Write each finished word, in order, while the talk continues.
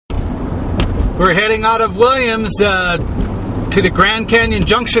We're heading out of Williams to the Grand Canyon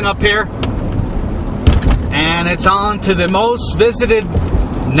Junction up here, and it's on to the most visited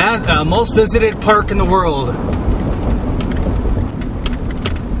park in the world.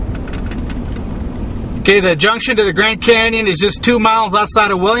 Okay, the junction to the Grand Canyon is just 2 miles outside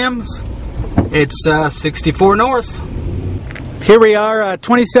of Williams. It's 64 North. Here we are,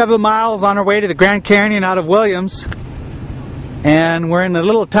 27 miles on our way to the Grand Canyon out of Williams, and we're in the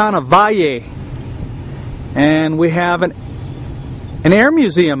little town of Valle. And we have an air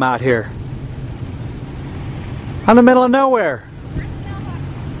museum out here, out in the middle of nowhere.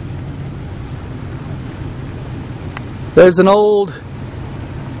 There's an old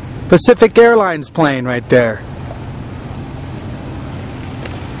Pacific Airlines plane right there.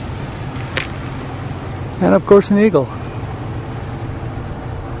 And of course an eagle.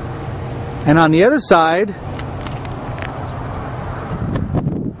 And on the other side,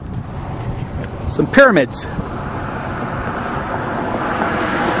 some pyramids.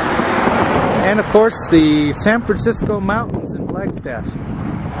 And of course the San Francisco Mountains in Flagstaff.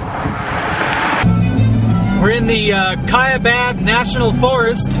 We're in the Kaibab National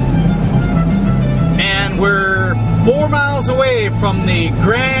Forest, and we're 4 miles away from the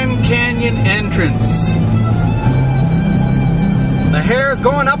Grand Canyon entrance. The hair is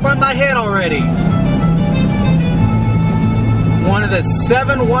going up on my head already. One of the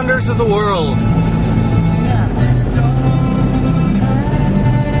 7 wonders of the world.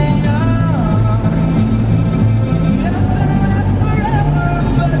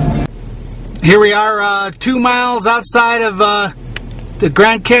 Here we are 2 miles outside of the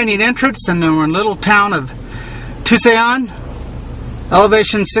Grand Canyon entrance, and we're in a little town of Tusayan.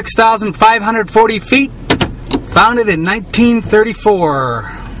 Elevation 6,540 feet. Founded in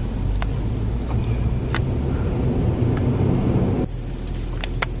 1934.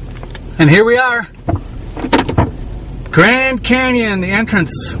 And here we are. Grand Canyon, the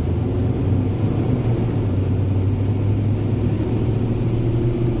entrance.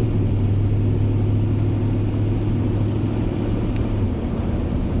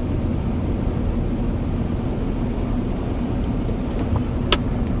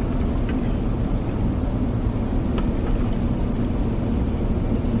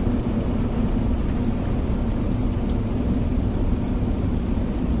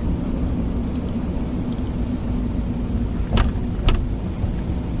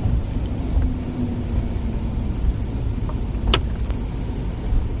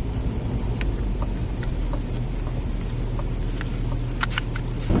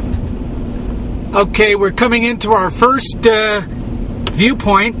 Okay, we're coming into our first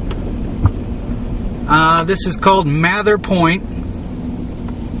viewpoint. This is called Mather Point.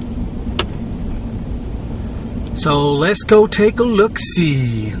 So let's go take a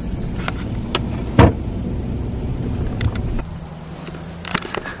look-see.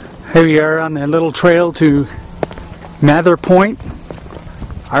 Here we are on the little trail to Mather Point,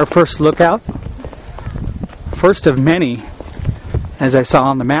 our first lookout. First of many, as I saw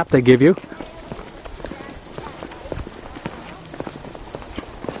on the map they give you.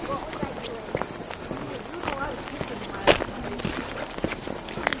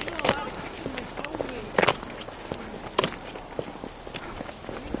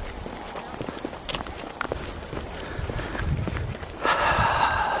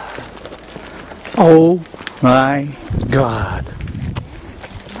 Oh my God.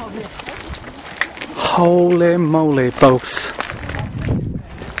 Holy moly, folks.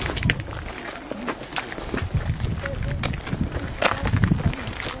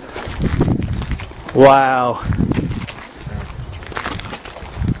 Wow.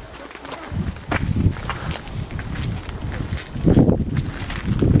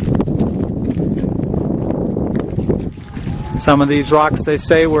 Some of these rocks, they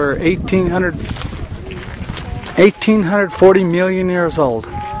say, were 1840 million years old.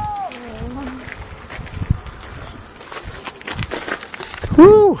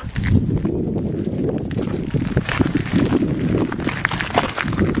 Woo!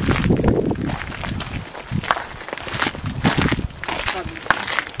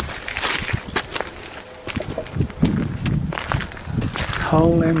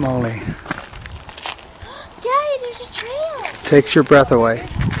 Holy moly. Daddy, there's a trail. Takes your breath away.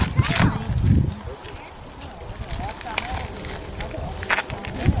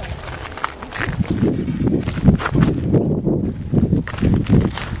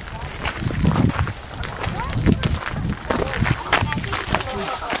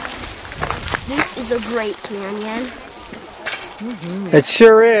 This is a great canyon. Mm-hmm. It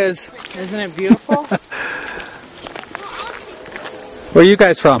sure is. Isn't it beautiful? Where are you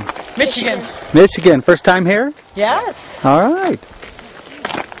guys from? Michigan. Michigan, first time here? Yes. All right.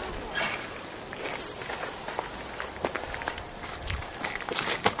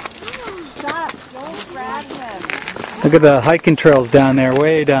 Stop. Don't grab him. Look at the hiking trails down there,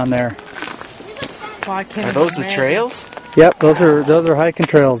 way down there. Are those the trails? Yep, those are hiking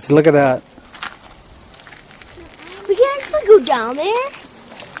trails. Look at that. We can actually go down there.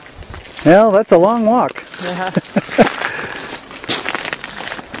 Well, that's a long walk.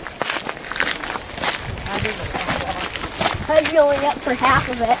 I'm going up for half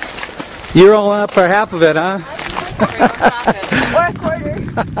of it. You're all up for half of it, huh? Or a quarter.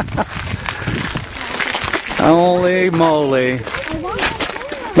 Holy moly.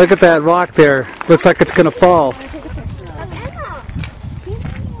 Look at that rock there. Looks like it's going to fall.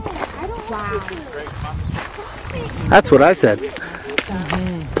 Wow. That's what I said.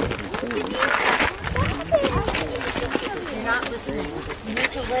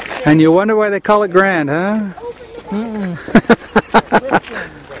 And you wonder why they call it Grand, huh?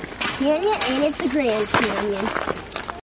 Canyon, and it's a Grand Canyon.